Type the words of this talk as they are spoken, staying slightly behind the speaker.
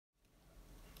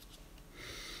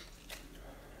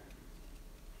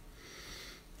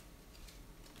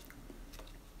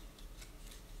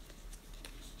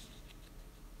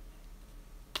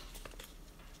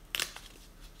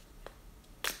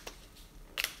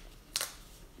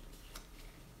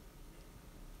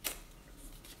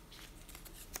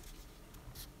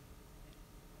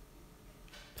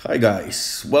Hi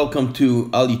guys, welcome to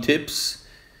Ali Tips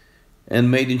and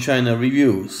Made in China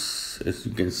reviews. As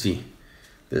you can see,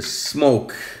 there's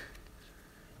smoke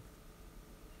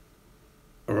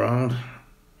around.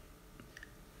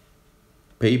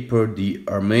 Paper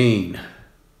d'Armain,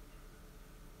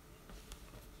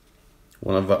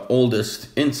 one of the oldest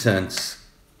incense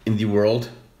in the world.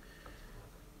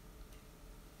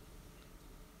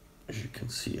 As you can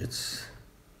see, it's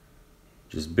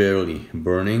just barely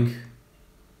burning,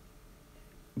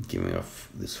 giving off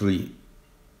this really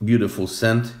beautiful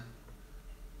scent.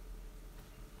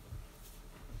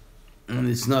 And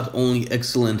it's not only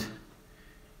excellent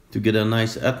to get a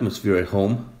nice atmosphere at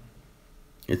home,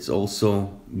 it's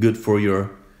also good for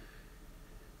your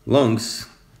lungs.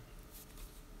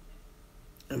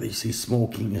 And they say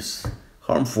smoking is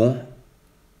harmful,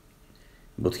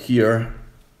 but here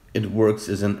it works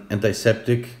as an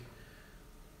antiseptic.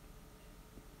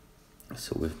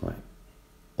 So with my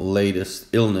latest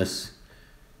illness,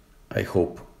 I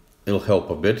hope it'll help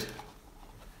a bit.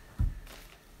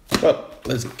 But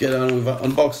let's get on with the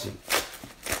unboxing.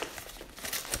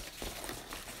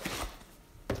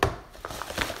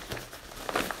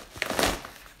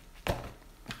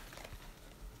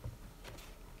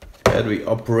 Battery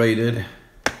operated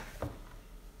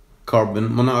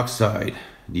carbon monoxide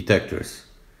detectors.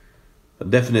 A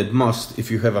definite must if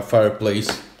you have a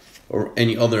fireplace or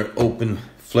any other open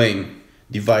flame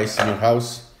device in your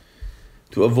house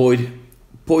to avoid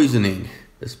poisoning,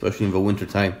 especially in the winter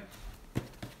time.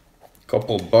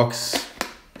 Couple bucks,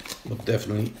 but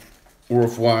definitely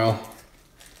worthwhile.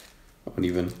 It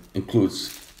even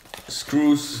includes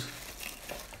screws.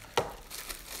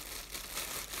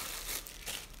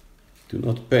 Do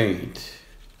not paint.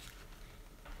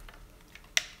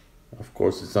 Of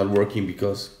course it's not working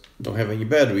because I don't have any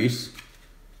batteries,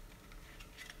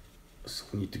 so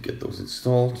I need to get those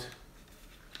installed.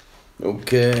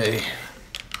 Okay.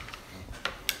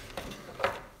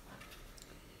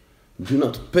 Do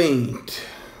not paint.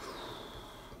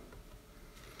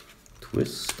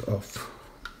 Twist off.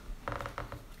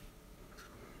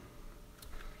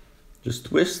 Just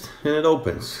twist and it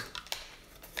opens.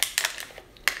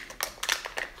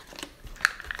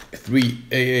 3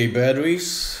 AA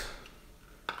batteries.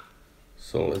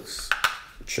 So let's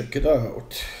check it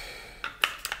out.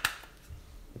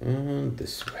 And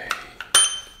this way.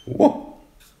 Whoa!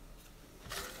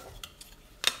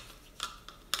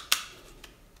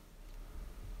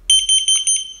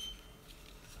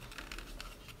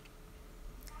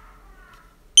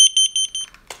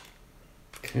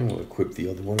 Okay, we'll equip the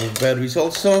other one with batteries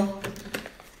also,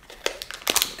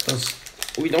 because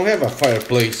we don't have a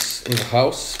fireplace in the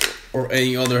house or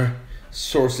any other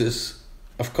sources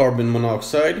of carbon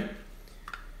monoxide,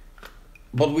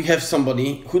 but we have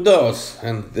somebody who does,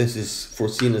 and this is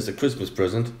foreseen as a Christmas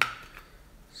present.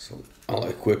 So I'll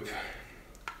equip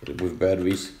it with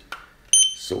batteries,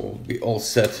 so we'll be all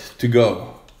set to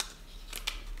go.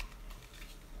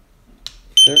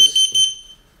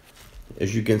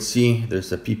 As you can see,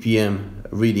 there's a ppm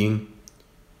reading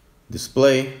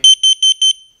display.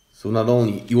 So not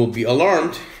only you will be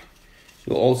alarmed,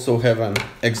 you'll also have an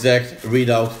exact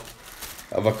readout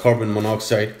of a carbon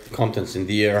monoxide contents in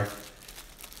the air.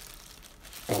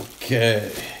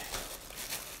 Okay,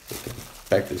 we can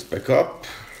pack this back up.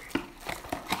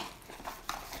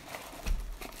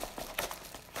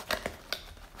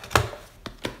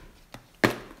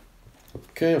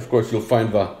 Okay, of course you'll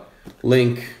find the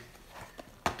link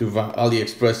to the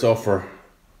AliExpress offer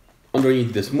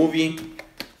underneath this movie.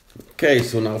 Okay,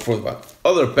 so now for the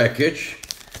other package,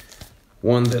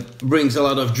 one that brings a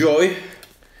lot of joy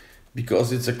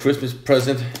because it's a Christmas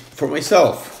present for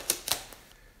myself.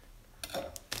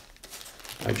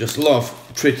 I just love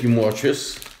Tritium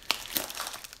watches.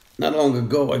 Not long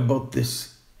ago I bought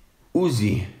this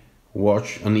Uzi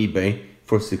watch on eBay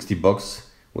for 60 bucks.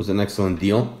 It was an excellent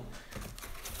deal.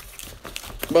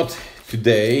 But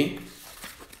today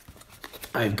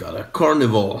I've got a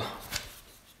Carnival.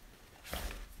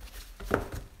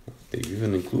 They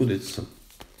even included some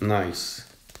nice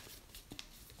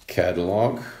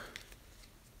catalog,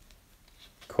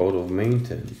 code of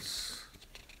maintenance,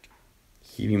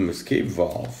 helium escape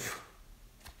valve,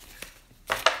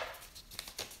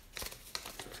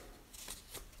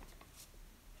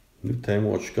 New Time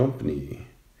Watch Company.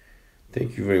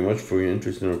 Thank you very much for your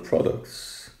interest in our products.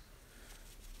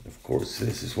 Of course,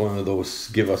 this is one of those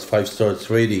give us 5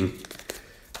 stars rating,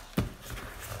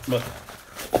 but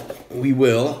we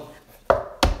will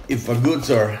if the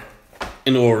goods are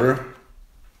in order.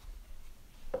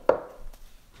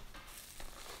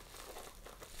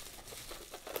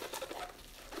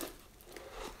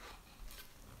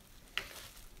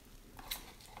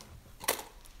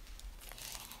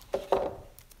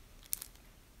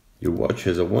 watch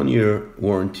has a 1-year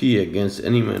warranty against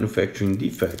any manufacturing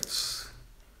defects.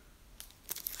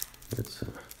 That's a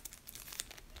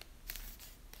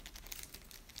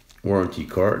warranty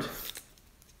card.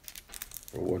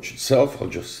 For watch itself, I'll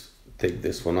just take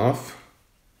this one off.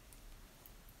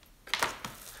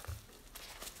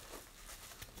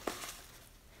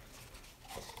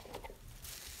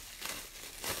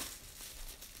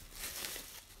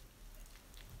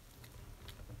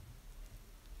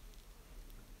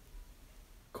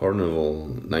 Carnival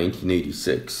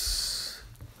 1986.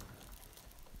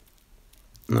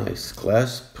 Nice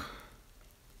clasp.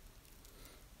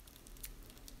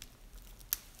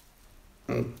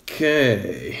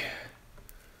 Okay.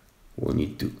 We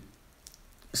need to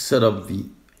set up the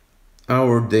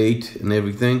hour, date and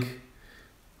everything.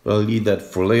 But I'll leave that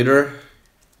for later.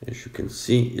 As you can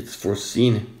see, it's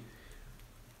foreseen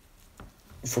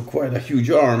for quite a huge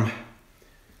arm.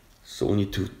 So we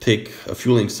need to take a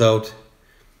few links out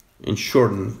and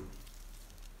shorten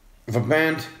the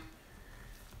band.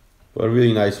 But a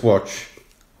really nice watch.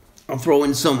 I'll throw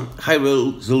in some high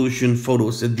resolution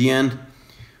photos at the end.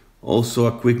 Also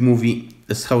a quick movie.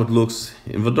 That's how it looks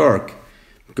in the dark,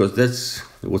 because that's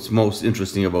what's most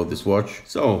interesting about this watch.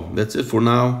 So that's it for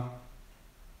now.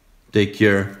 Take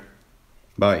care.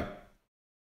 Bye.